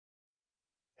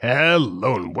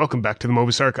Hello and welcome back to the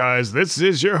Mobius Archives. This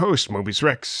is your host, Mobius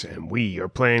Rex, and we are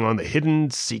playing on the Hidden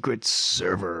Secret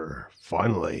server,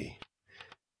 finally.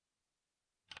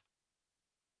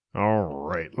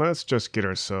 Alright, let's just get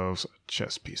ourselves a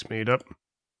chess piece made up.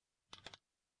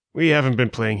 We haven't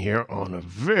been playing here on a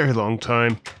very long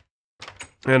time,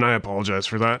 and I apologize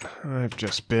for that. I've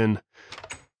just been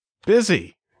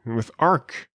busy with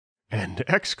Ark and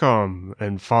XCOM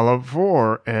and Fallout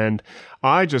 4, and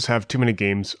I just have too many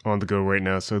games on the go right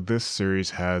now, so this series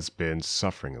has been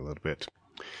suffering a little bit.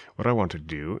 What I want to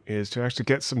do is to actually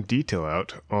get some detail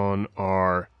out on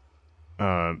our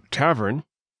tavern,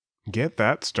 get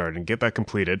that started, get that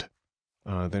completed.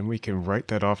 Then we can write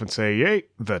that off and say, yay,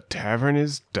 the tavern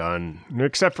is done.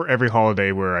 Except for every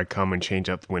holiday where I come and change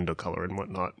up the window color and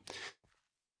whatnot.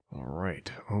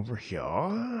 Alright, over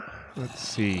here. Let's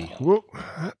see. Whoa.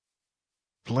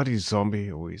 Bloody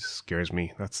zombie always scares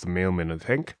me. That's the mailman, I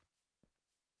think.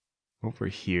 Over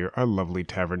here, our lovely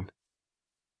tavern.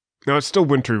 Now, it's still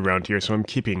winter around here, so I'm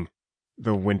keeping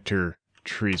the winter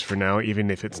trees for now,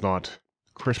 even if it's not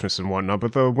Christmas and whatnot,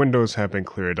 but the windows have been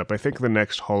cleared up. I think the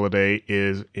next holiday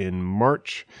is in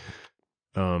March.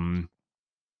 What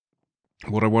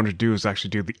I want to do is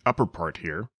actually do the upper part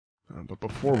here. But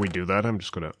before we do that, I'm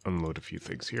just going to unload a few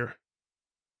things here.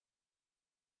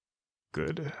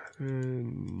 Good.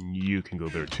 And you can go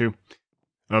there too.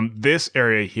 This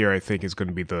area here, I think, is going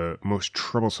to be the most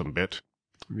troublesome bit,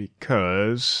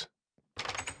 because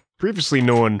previously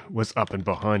no one was up and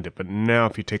behind it, but now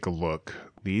if you take a look,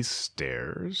 these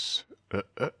stairs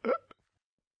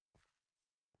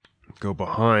go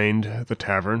behind the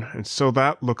tavern, and so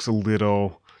that looks a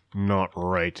little not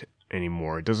right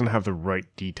anymore. It doesn't have the right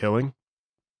detailing.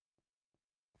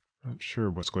 Not sure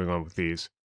what's going on with these.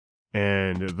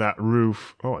 And that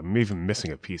roof, oh, I'm even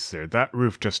missing a piece there. That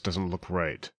roof just doesn't look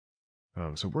right.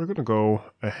 So we're going to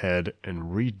go ahead and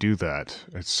redo that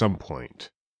at some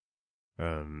point.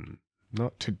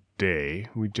 Not today.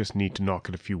 We just need to knock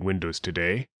at a few windows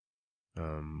today.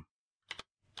 I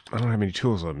don't have any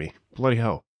tools on me. Bloody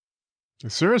hell.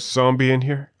 Is there a zombie in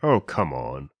here? Oh, come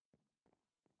on.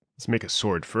 Let's make a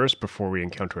sword first before we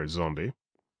encounter a zombie.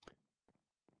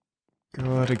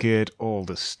 Gotta get all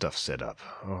this stuff set up.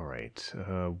 Alright,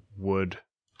 wood.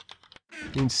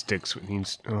 Needs sticks, it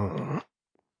needs...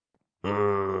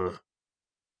 I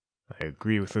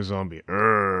agree with the zombie.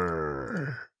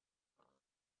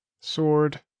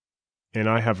 Sword. And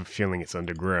I have a feeling it's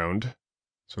underground.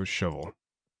 So shovel.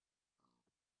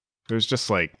 There's just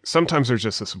like... Sometimes there's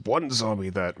just this one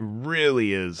zombie that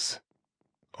really is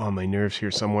on my nerves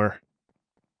here somewhere.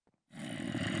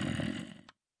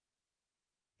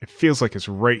 It feels like it's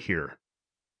right here.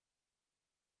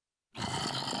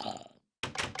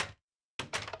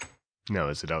 Now,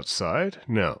 is it outside?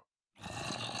 No.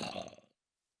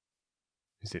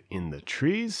 Is it in the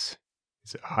trees?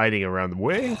 Is it hiding around the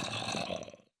way?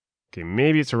 Okay,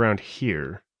 maybe it's around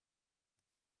here.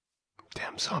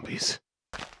 Damn zombies.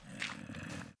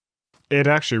 It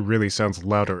actually really sounds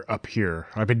louder up here.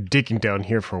 I've been digging down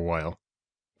here for a while.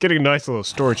 Getting a nice little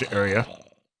storage area.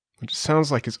 It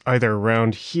sounds like it's either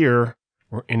around here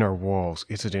or in our walls.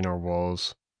 Is it in our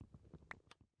walls?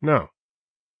 No.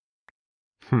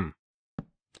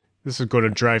 This is going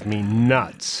to drive me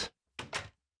nuts.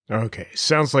 Okay,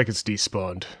 sounds like it's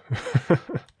despawned.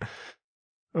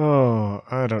 Oh,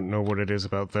 I don't know what it is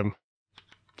about them.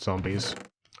 Zombies.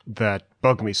 That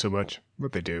bug me so much.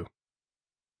 But they do.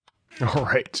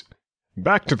 Alright,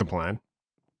 back to the plan.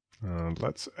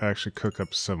 Let's actually cook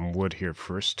up some wood here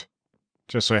first.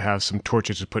 Just so I have some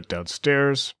torches to put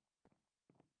downstairs.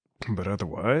 But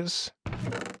otherwise...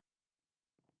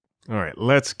 Alright,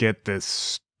 let's get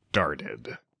this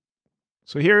started.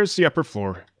 So here's the upper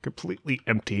floor, completely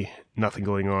empty, nothing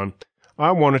going on.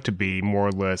 I want it to be more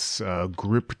or less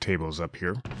group tables up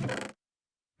here.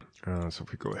 So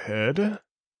if we go ahead,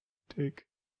 take...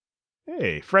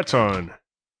 Hey, Fret's on!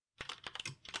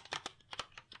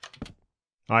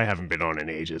 I haven't been on in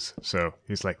ages, so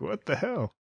he's like, what the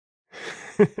hell?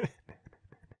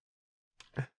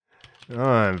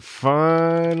 I'm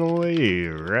finally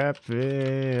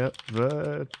wrapping up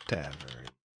the tavern.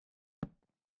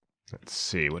 Let's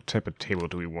see, what type of table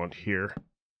do we want here?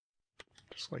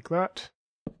 Just like that.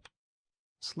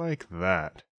 Just like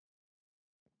that.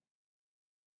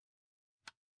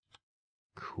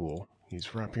 Cool.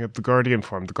 He's wrapping up the Guardian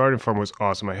Farm. The Guardian Farm was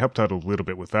awesome. I helped out a little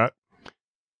bit with that.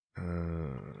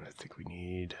 I think we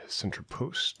need a center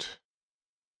post.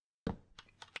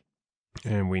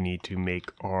 And we need to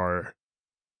make our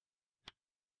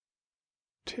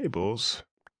tables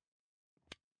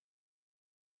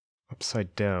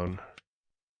upside down.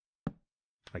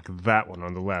 Like that one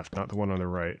on the left, not the one on the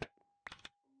right.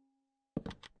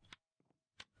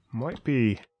 Might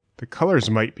be... The colors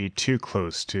might be too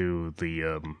close to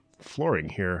the flooring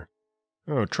here.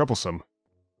 Oh, troublesome.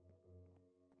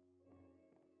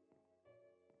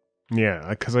 Yeah,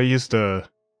 because I used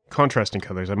contrasting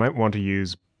colors. I might want to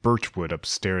use birchwood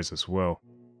upstairs as well.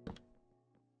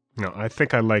 No, I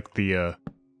think I like the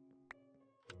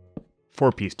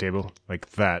 4-piece table like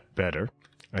that better.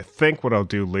 I think what I'll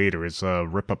do later is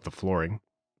rip up the flooring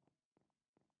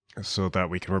so that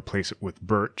we can replace it with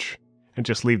birch. And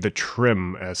just leave the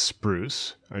trim as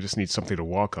spruce. I just need something to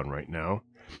walk on right now.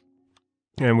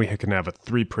 And we can have a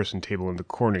 3-person table in the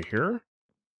corner here.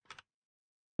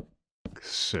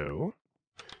 So.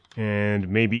 And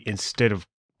maybe instead of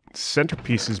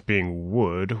centerpieces being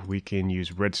wood, we can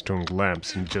use redstone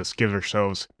lamps and just give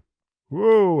ourselves...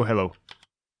 Whoa, hello.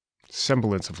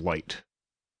 Semblance of light.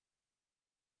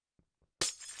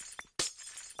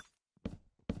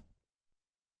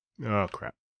 Oh,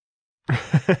 crap.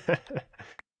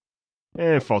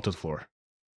 And fall to the floor.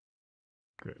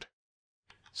 Good.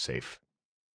 Safe.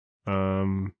 I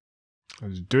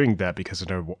was doing that because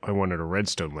I wanted a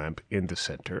redstone lamp in the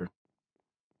center.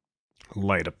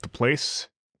 Light up the place.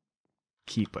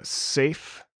 Keep us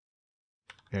safe.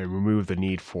 And remove the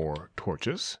need for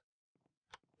torches.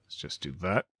 Let's just do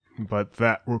that. But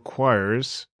that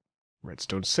requires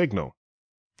redstone signal.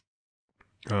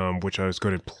 Which I was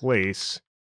going to place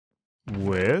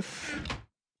with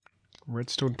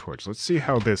redstone torch. Let's see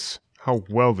how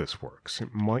well this works.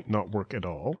 It might not work at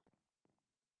all.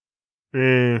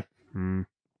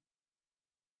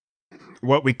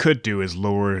 What we could do is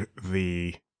lower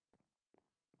the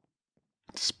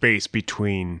space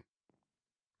between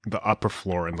the upper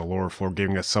floor and the lower floor,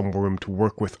 giving us some room to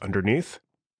work with underneath.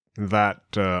 That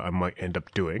I might end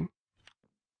up doing.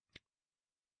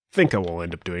 Think I will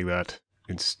end up doing that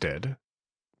instead.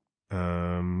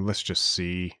 Let's just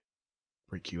see.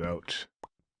 Break you out.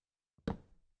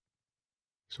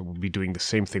 So we'll be doing the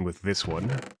same thing with this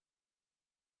one.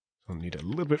 I'll need a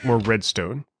little bit more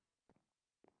redstone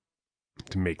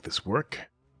to make this work.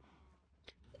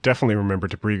 Definitely remember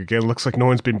to breed again. Looks like no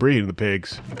one's been breeding the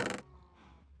pigs.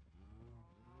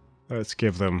 Let's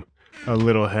give them a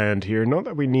little hand here. Not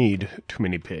that we need too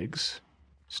many pigs.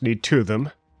 Just need 2 of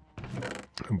them.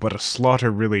 But a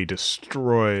slaughter really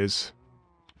destroys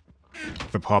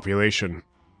the population.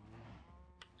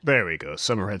 There we go,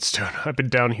 some redstone. I've been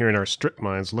down here in our strip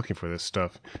mines looking for this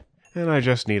stuff, and I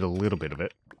just need a little bit of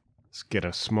it. Let's get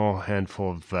a small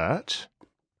handful of that.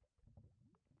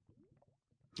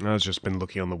 I've just been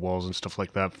looking on the walls and stuff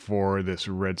like that for this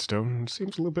redstone. It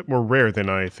seems a little bit more rare than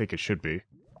I think it should be.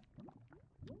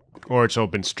 Or it's all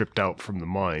been stripped out from the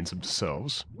mines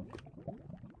themselves.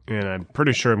 And I'm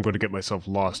pretty sure I'm going to get myself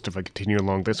lost if I continue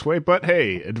along this way, but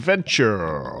hey,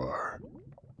 adventure!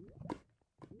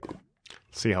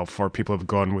 See how far people have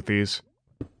gone with these.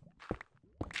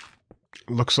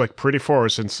 Looks like pretty far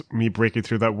since me breaking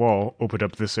through that wall opened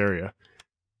up this area.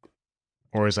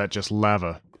 Or is that just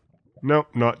lava? Nope,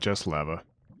 not just lava.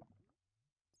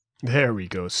 There we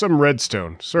go, some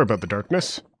redstone. Sorry about the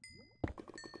darkness.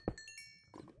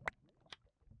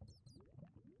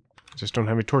 Just don't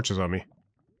have any torches on me.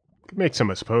 Could make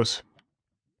some, I suppose.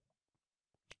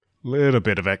 Little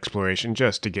bit of exploration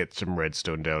just to get some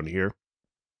redstone down here.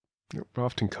 It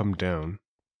often come down.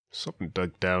 Something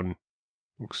dug down.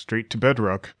 Looks straight to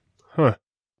bedrock. Huh.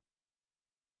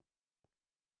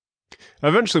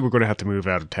 Eventually we're going to have to move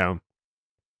out of town.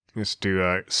 Just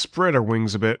to spread our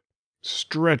wings a bit.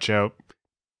 Stretch out.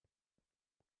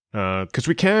 Because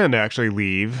we can actually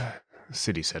leave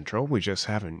City Central. We just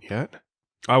haven't yet.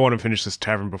 I want to finish this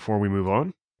tavern before we move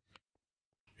on.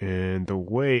 And the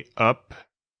way up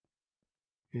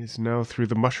is now through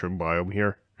the mushroom biome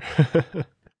here.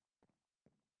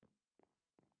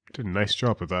 Did a nice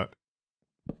job of that.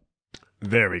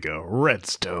 There we go.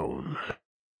 Redstone.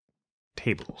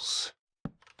 Tables.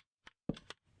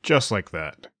 Just like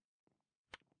that.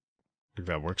 I think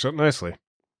that works out nicely.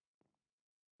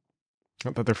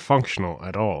 Not that they're functional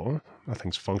at all.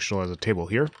 Nothing's functional as a table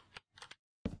here.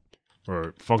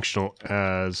 Or functional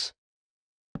as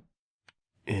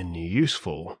in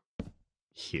useful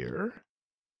here.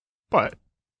 But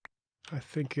I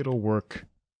think it'll work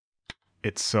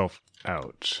itself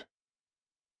out.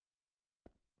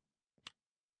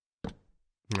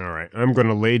 Alright, I'm going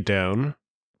to lay down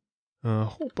a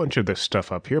whole bunch of this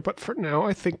stuff up here, but for now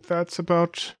I think that's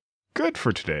about good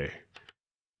for today.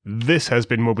 This has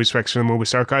been Mobius Rex from the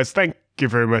Mobius Archives. Thank you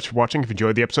very much for watching. If you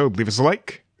enjoyed the episode, leave us a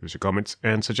like. Leave us your comments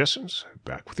and suggestions.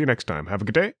 Back with you next time. Have a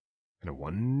good day and a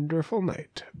wonderful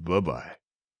night. Bye-bye.